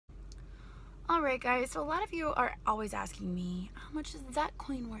Alright guys, so a lot of you are always asking me, how much is that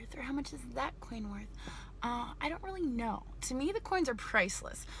coin worth, or how much is that coin worth? I don't really know. To me, the coins are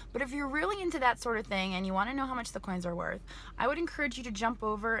priceless, but if you're really into that sort of thing and you want to know how much the coins are worth, I would encourage you to jump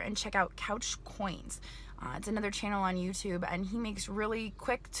over and check out CouchCoins. It's another channel on YouTube, and he makes really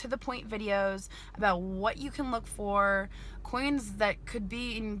quick, to the point videos about what you can look for, coins that could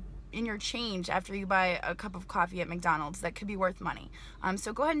be in your change after you buy a cup of coffee at McDonald's that could be worth money.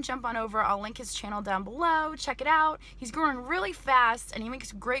 So go ahead and jump on over. I'll link his channel down below. Check it out. He's growing really fast and he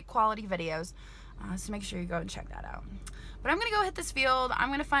makes great quality videos. So make sure you go and check that out. But I'm gonna go hit this field. I'm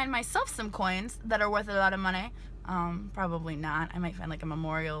gonna find myself some coins that are worth a lot of money. Probably not. I might find like a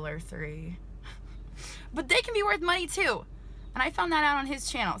memorial or 3. But they can be worth money too. And I found that out on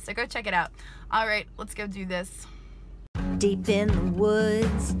his channel, so go check it out. All right, let's go do this. Deep in the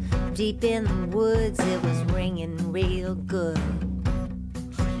woods, it was ringing real good.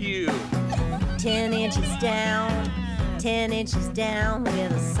 You. 10 inches down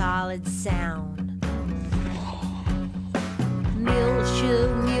with a solid sound.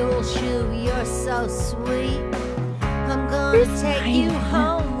 Mule shoe, you're so sweet. I'm gonna take you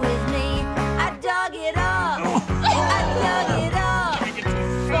home with me. I dug it up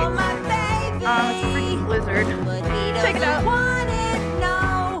for my baby. It's a freaking blizzard. Check it out. Want it,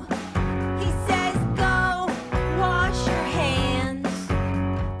 no. He says go wash your hands.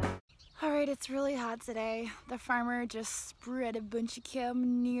 Alright, it's really hot today. The farmer just spread a bunch of cow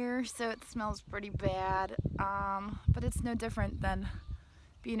manure, so it smells pretty bad. But it's no different than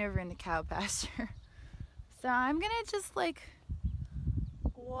being over in the cow pasture. So I'm gonna just like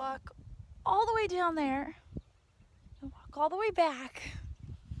walk all the way down there and walk all the way back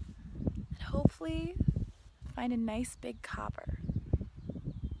and hopefully find a nice big copper.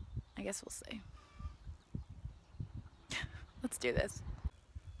 I guess we'll see. Let's do this.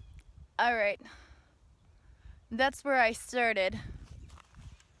 Alright, that's where I started.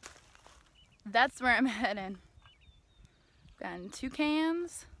 That's where I'm heading. Got 2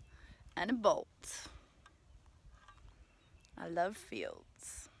 cans and a bolt. I love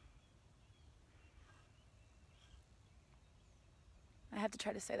fields. I have to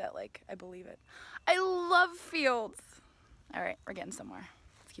try to say that like I believe it. I love fields. Alright, we're getting somewhere.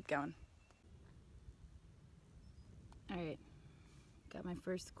 Let's keep going. Alright, got my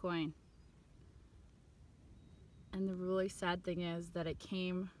first coin. And the really sad thing is that it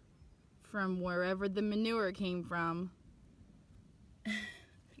came from wherever the manure came from.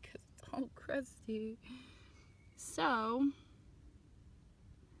 Because it's all crusty. So,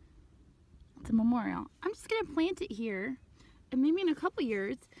 it's a memorial. I'm just gonna plant it here, and maybe in a couple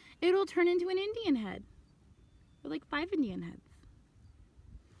years, it'll turn into an Indian head. Or like 5 Indian heads.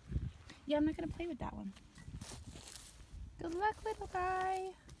 Yeah, I'm not gonna play with that one. Good luck, little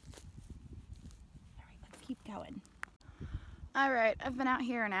guy. Alright, let's keep going. Alright, I've been out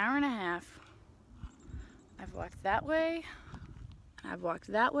here an hour and a half. I've walked that way, and I've walked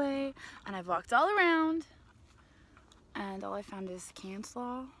that way, and I've walked all around. And all I found is can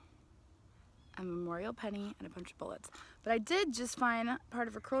slaw, a memorial penny, and a bunch of bullets. But I did just find part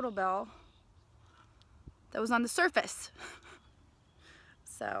of a crotal bell that was on the surface.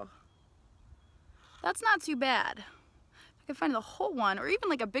 So, that's not too bad. If I can find the whole one, or even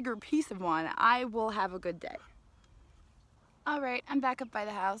like a bigger piece of one, I will have a good day. Alright, I'm back up by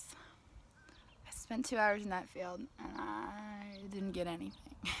the house. I spent 2 hours in that field, and I didn't get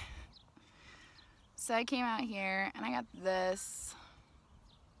anything. So I came out here, and I got this.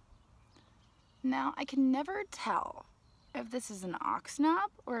 Now, I can never tell if this is an ox knob,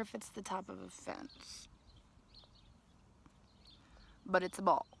 or if it's the top of a fence. But it's a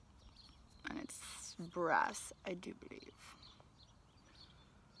ball. And it's brass, I do believe.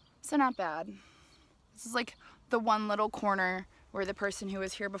 So not bad. This is like the one little corner where the person who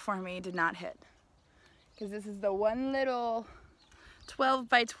was here before me did not hit. Because this is the one little 12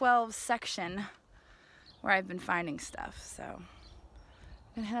 by 12 section where I've been finding stuff. So I'm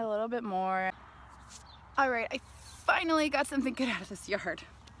gonna hit a little bit more. Alright, I finally got something good out of this yard.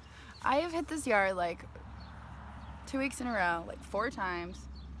 I have hit this yard like 2 weeks in a row, like 4 times.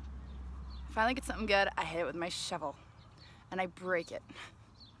 Finally get something good, I hit it with my shovel. And I break it.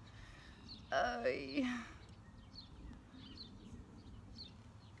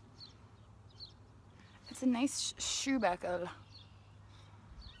 It's a nice shoe buckle.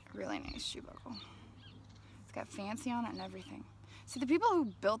 Really nice shoe buckle. It's got fancy on it and everything. See, the people who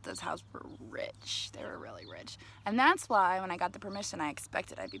built this house were rich. They were really rich. And that's why when I got the permission, I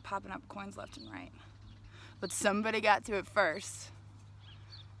expected I'd be popping up coins left and right. But somebody got to it first.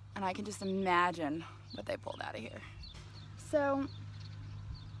 And I can just imagine what they pulled out of here. So,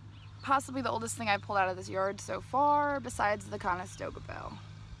 possibly the oldest thing I pulled out of this yard so far, besides the Conestoga bell.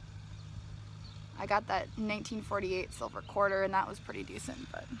 I got that 1948 silver quarter, and that was pretty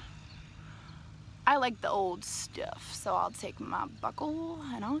decent, but I like the old stuff, so I'll take my buckle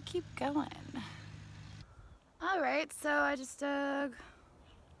and I'll keep going. Alright, so I just dug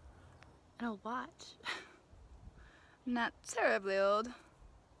an old watch. Not terribly old.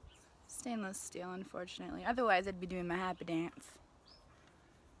 Stainless steel, unfortunately. Otherwise, I'd be doing my happy dance.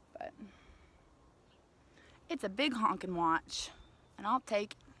 But it's a big honkin' watch, and I'll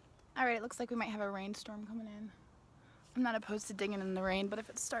take it. Alright, it looks like we might have a rainstorm coming in. I'm not opposed to digging in the rain, but if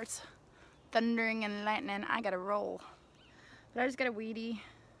it starts thundering and lightning, I gotta roll. But I just got a weedy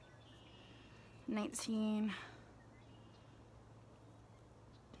 19.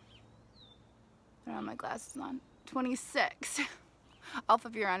 I don't have my glasses on. 26. I'll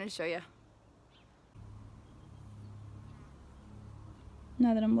flip you around and show you.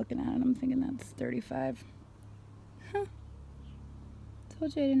 Now that I'm looking at it, I'm thinking that's 35. Huh.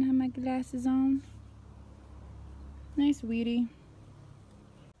 Told you I didn't have my glasses on. Nice weedy.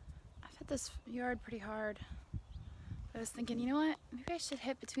 I've hit this yard pretty hard. I was thinking, you know what? Maybe I should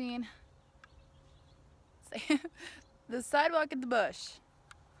hit between the sidewalk and the bush.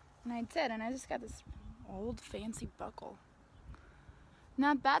 And I did, and I just got this old fancy buckle.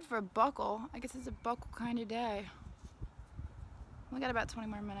 Not bad for a buckle. I guess it's a buckle kind of day. Only got about 20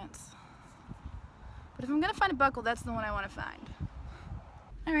 more minutes. But if I'm gonna find a buckle, that's the one I want to find.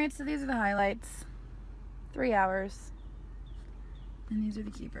 Alright, so these are the highlights. 3 hours. And these are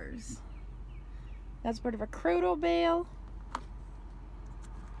the keepers. That's part of a Croodle bale.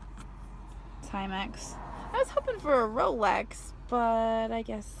 Timex. I was hoping for a Rolex, but I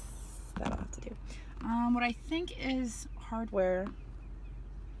guess that'll have to do. What I think is hardware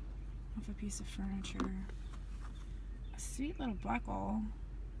off a piece of furniture. A sweet little buckle.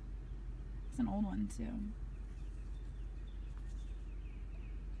 It's an old one too.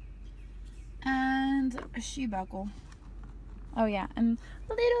 And a shoe buckle. Oh yeah, and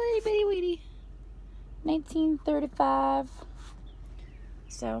a little itty bitty weedy 1935.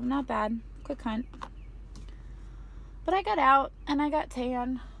 So not bad. Quick hunt. But I got out and I got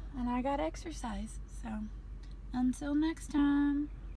tan and I got exercise. So until next time.